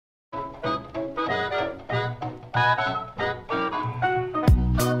Hello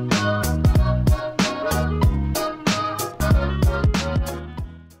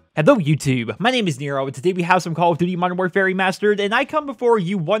YouTube, my name is Nero, and today we have some Call of Duty Modern Warfare Remastered, and I come before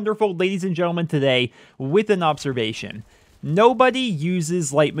you wonderful ladies and gentlemen today with an observation. Nobody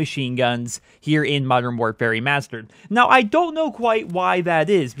uses light machine guns here in Modern Warfare Remastered. Now, I don't know quite why that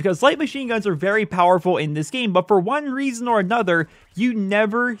is, because light machine guns are very powerful in this game, but for one reason or another, you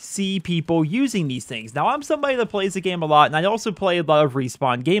never see people using these things. Now, I'm somebody that plays the game a lot, and I also play a lot of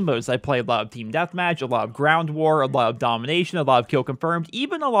respawn game modes. I play a lot of Team Deathmatch, a lot of Ground War, a lot of Domination, a lot of Kill Confirmed,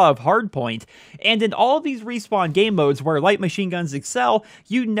 even a lot of Hardpoint. And in all of these respawn game modes where light machine guns excel,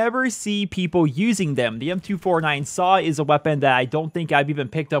 you never see people using them. The M249 SAW is a weapon that I don't think I've even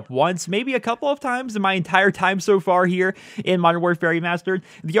picked up once, maybe a couple of times in my entire time so far here in Modern Warfare Remastered.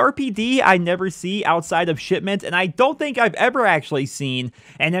 The RPD I never see outside of shipment, and I don't think I've ever actually seen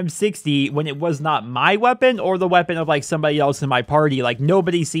an M60 when it was not my weapon or the weapon of like somebody else in my party. Like,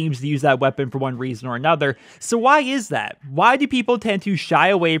 nobody seems to use that weapon for one reason or another. So why is that? Why do people tend to shy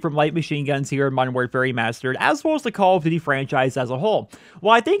away from light machine guns here in Modern Warfare Remastered, as well as the Call of Duty franchise as a whole?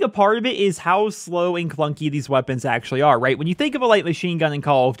 Well, I think a part of it is how slow and clunky these weapons actually are, right? When you think of a light machine gun in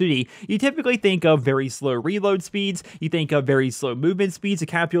Call of Duty, you typically think of very slow reload speeds, you think of very slow movement speeds. It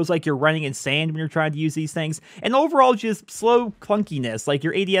kind of feels like you're running in sand when you're trying to use these things, and overall just slow clunkiness. Like,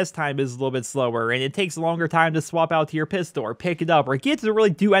 your ADS time is a little bit slower, and it takes a longer time to swap out to your pistol or pick it up or get to really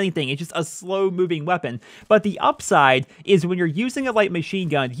do anything. It's just a slow moving weapon. But the upside is when you're using a light machine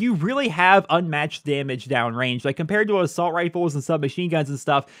gun, you really have unmatched damage downrange. Like, compared to assault rifles and submachine guns and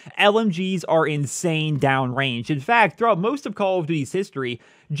stuff, LMGs are insane downrange. In fact, throughout most of Call of Duty's history,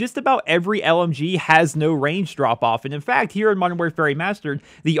 just about every LMG has no range drop-off. And in fact, here in Modern Warfare Remastered,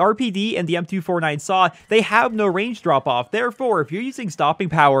 the RPD and the M249 SAW, they have no range drop-off. Therefore, if you're using stopping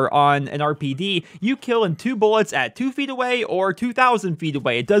power on an RPD, you kill in 2 bullets at 2 feet away or 2,000 feet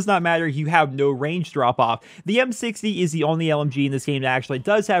away. It does not matter, you have no range drop-off. The M60 is the only LMG in this game that actually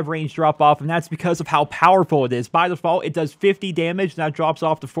does have range drop-off, and that's because of how powerful it is. By default, it does 50 damage, and that drops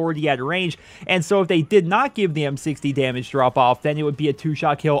off to 40 at range. And so if they did not give the M60 damage drop-off, then it would be a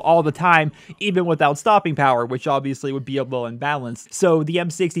 2-shot kill all the time, even without stopping power, which obviously would be a little imbalanced. So the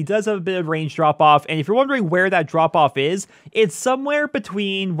M60 does have a bit of range drop-off, and if you're wondering where that drop-off is, it's somewhere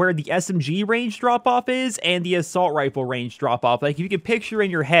between where the SMG range drop-off is and the assault rifle range drop-off. Like, if you can picture in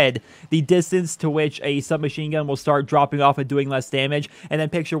your head the distance to which a submachine gun will start dropping off and doing less damage, and then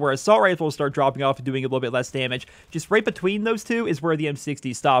picture where assault rifles will start dropping off and doing a little bit less damage, just right between those two is where the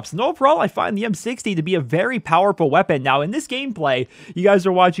M60 stops. And overall, I find the M60 to be a very powerful weapon. Now, in this gameplay, you guys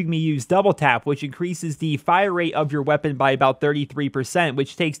are watching me use double tap, which increases the fire rate of your weapon by about 33%,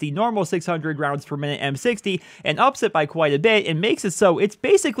 which takes the normal 600 rounds per minute M60 and ups it by quite a bit and makes it so it's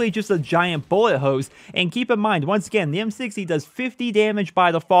basically just a giant bullet hose. And keep in mind, once again, the M60 does 50 damage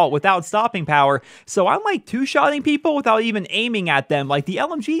by default without stopping power, so I'm like 2-shotting people without even aiming at them. Like, the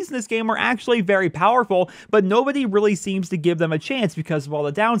LMGs in this game are actually very powerful, but nobody really seems to give them a chance because of all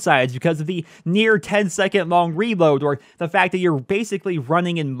the downsides, because of the near 10-second long reload, or the fact that you're basically running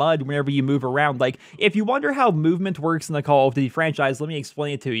in mud whenever you move around. Like, if you wonder how movement works in the Call of Duty franchise, let me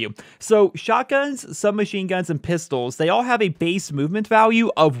explain it to you. So, shotguns, submachine guns, and pistols, they all have a base movement value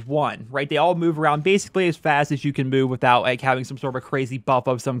of 1, right? They all move around basically as fast as you can move without, like, having some sort of a crazy buff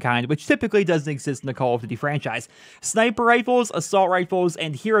of some kind, which typically doesn't exist in the Call of Duty franchise. Sniper rifles, assault rifles,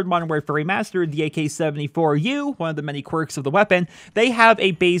 and here in Modern Warfare Remastered, the AK-74U, one of the many quirks of the weapon, they have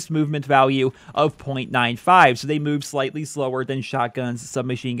a base movement value of 0.95, so they move slightly slower than shotguns,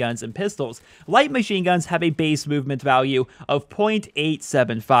 submachine guns, and pistols. Light machine guns have a base movement value of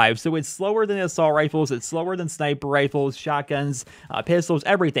 0.875, so it's slower than assault rifles, it's slower than sniper rifles, shotguns, pistols,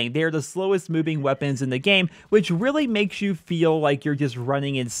 everything. They're the slowest moving weapons in the game, which really makes you feel like you're just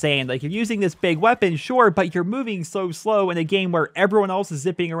running insane. Like, you're using this big weapon, sure, but you're moving so slow in a game where everyone else is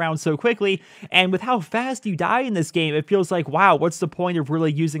zipping around so quickly, and with how fast you die in this game, it feels like, wow, what's the point of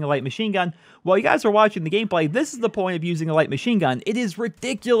really using a light machine gun? While you guys are watching the gameplay, this is the point of using a light machine gun. It is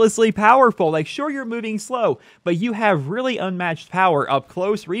ridiculously powerful. Like, sure, you're moving slow, but you have really unmatched power up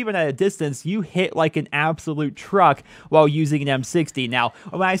close or even at a distance. You hit like an absolute truck while using an M60. Now,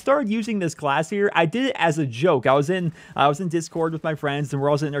 when I started using this class here, I did it as a joke. I was in Discord with my friends, and we're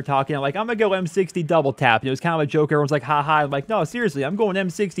all sitting there talking. I'm like, I'm gonna go M60 double tap. And it was kind of a joke. Everyone's like, haha. I'm like, no, seriously, I'm going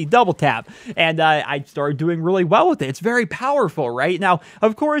M60 double tap. And I started doing really well with it. It's very powerful, right? Now,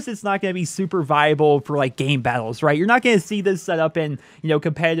 of course, it's not gonna be super viable for like game battles battles, right? You're not going to see this set up in,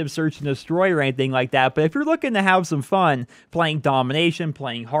 competitive search and destroy or anything like that. But if you're looking to have some fun playing domination,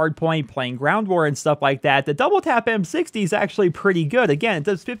 playing hardpoint, playing ground war and stuff like that, the double tap M60 is actually pretty good. Again, it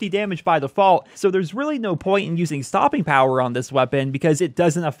does 50 damage by default, so there's really no point in using stopping power on this weapon because it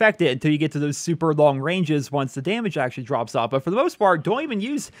doesn't affect it until you get to those super long ranges once the damage actually drops off. But for the most part, don't even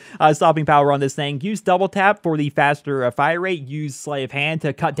use stopping power on this thing. Use double tap for the faster fire rate. Use sleight of hand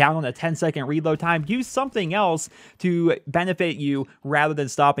to cut down on a 10-second reload time. Use something else to benefit you rather than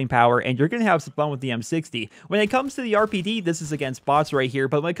stopping power, and you're going to have some fun with the M60. When it comes to the RPD, this is against bots right here,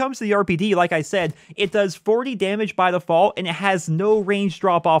 but when it comes to the RPD, like I said, it does 40 damage by default, and it has no range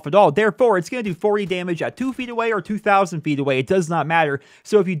drop off at all. Therefore, it's going to do 40 damage at 2 feet away or 2,000 feet away. It does not matter.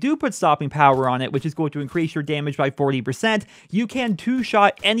 So if you do put stopping power on it, which is going to increase your damage by 40%, you can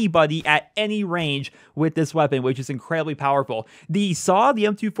two-shot anybody at any range with this weapon, which is incredibly powerful. The SAW, the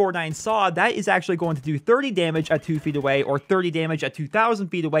M249 SAW, that is actually going to do 30 damage at 2 feet away or 30 damage at 2,000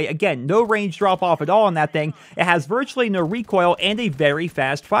 feet away. Again, no range drop off at all on that thing. It has virtually no recoil and a very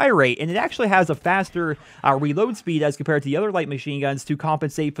fast fire rate, and it actually has a faster reload speed as compared to the other light machine guns to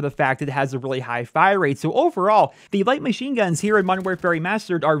compensate for the fact that it has a really high fire rate. So overall, the light machine guns here in Modern Warfare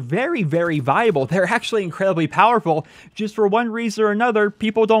Remastered are very, very viable. They're actually incredibly powerful. Just for one reason or another,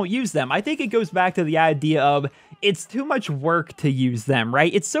 people don't use them. I think it goes back to the idea of it's too much work to use them,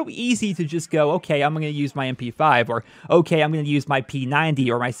 right? It's so easy to just go, okay, I'm going to use my MP5, or okay, I'm going to use my P90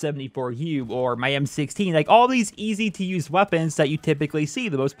 or my 74U or my M16, like all these easy to use weapons that you typically see,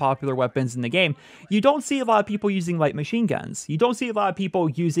 the most popular weapons in the game. You don't see a lot of people using light machine guns. You don't see a lot of people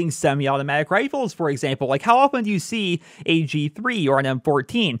using semi-automatic rifles, for example. Like how often do you see a G3 or an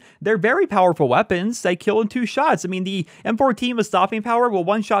M14? They're very powerful weapons that kill in 2 shots. I mean, the M14 with stopping power will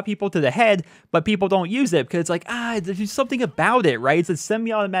one-shot people to the head, but people don't use it because it's like, there's just something about it, right? It's a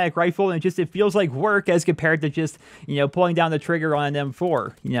semi-automatic rifle, and it feels like work as compared to just, pulling down the trigger on an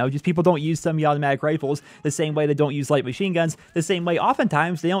M4. Just people don't use semi-automatic rifles the same way they don't use light machine guns, the same way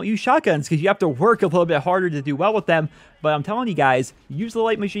oftentimes they don't use shotguns because you have to work a little bit harder to do well with them. But I'm telling you guys, use the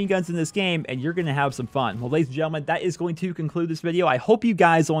light machine guns in this game and you're going to have some fun. Well, ladies and gentlemen, that is going to conclude this video. I hope you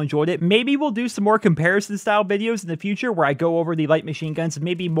guys all enjoyed it. Maybe we'll do some more comparison style videos in the future where I go over the light machine guns,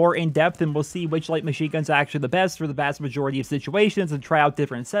 maybe more in depth, and we'll see which light machine guns are actually the best for the vast majority of situations and try out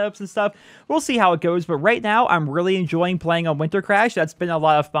different setups and stuff. We'll see how it goes. But right now, I'm really enjoying playing on Winter Crash. That's been a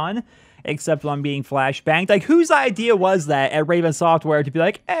lot of fun. Except when I'm being flashbanged. Like, whose idea was that at Raven Software to be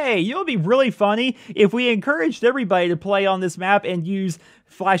like, hey, it would be really funny if we encouraged everybody to play on this map and use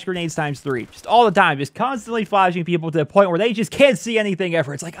flash grenades ×3, just all the time, just constantly flashing people to the point where they just can't see anything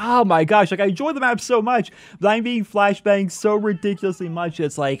ever. It's like, oh my gosh, like I enjoy the map so much, but I'm being flashbanged so ridiculously much.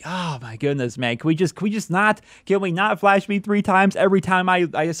 It's like, oh my goodness, man, can we not flash me 3 times every time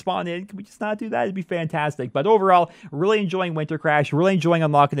I spawn in? Can we just not do that? It'd be fantastic. But overall, really enjoying Winter Crash, really enjoying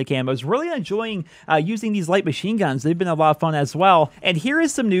unlocking the camos, really enjoying using these light machine guns. They've been a lot of fun as well. And here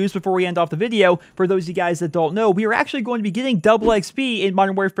is some news before we end off the video. For those of you guys that don't know, we are actually going to be getting double XP in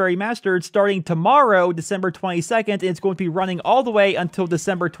Modern Warfare Remastered starting tomorrow, December 22nd, and it's going to be running all the way until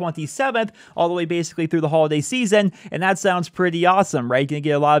December 27th, all the way basically through the holiday season, and that sounds pretty awesome, right? Gonna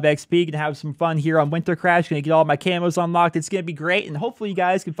get a lot of XP, gonna have some fun here on Winter Crash, gonna get all my camos unlocked. It's gonna be great, and hopefully you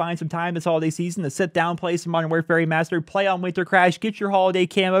guys can find some time this holiday season to sit down, play some Modern Warfare Remastered, play on Winter Crash, get your holiday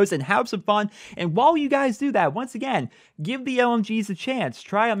camos, and have some fun. And while you guys do that, once again, give the LMGs a chance.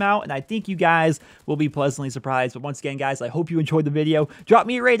 Try them out, and I think you guys will be pleasantly surprised. But once again, guys, I hope you enjoyed the video. Drop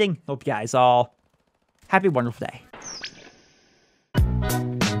me a rating. Hope you guys all have a wonderful day.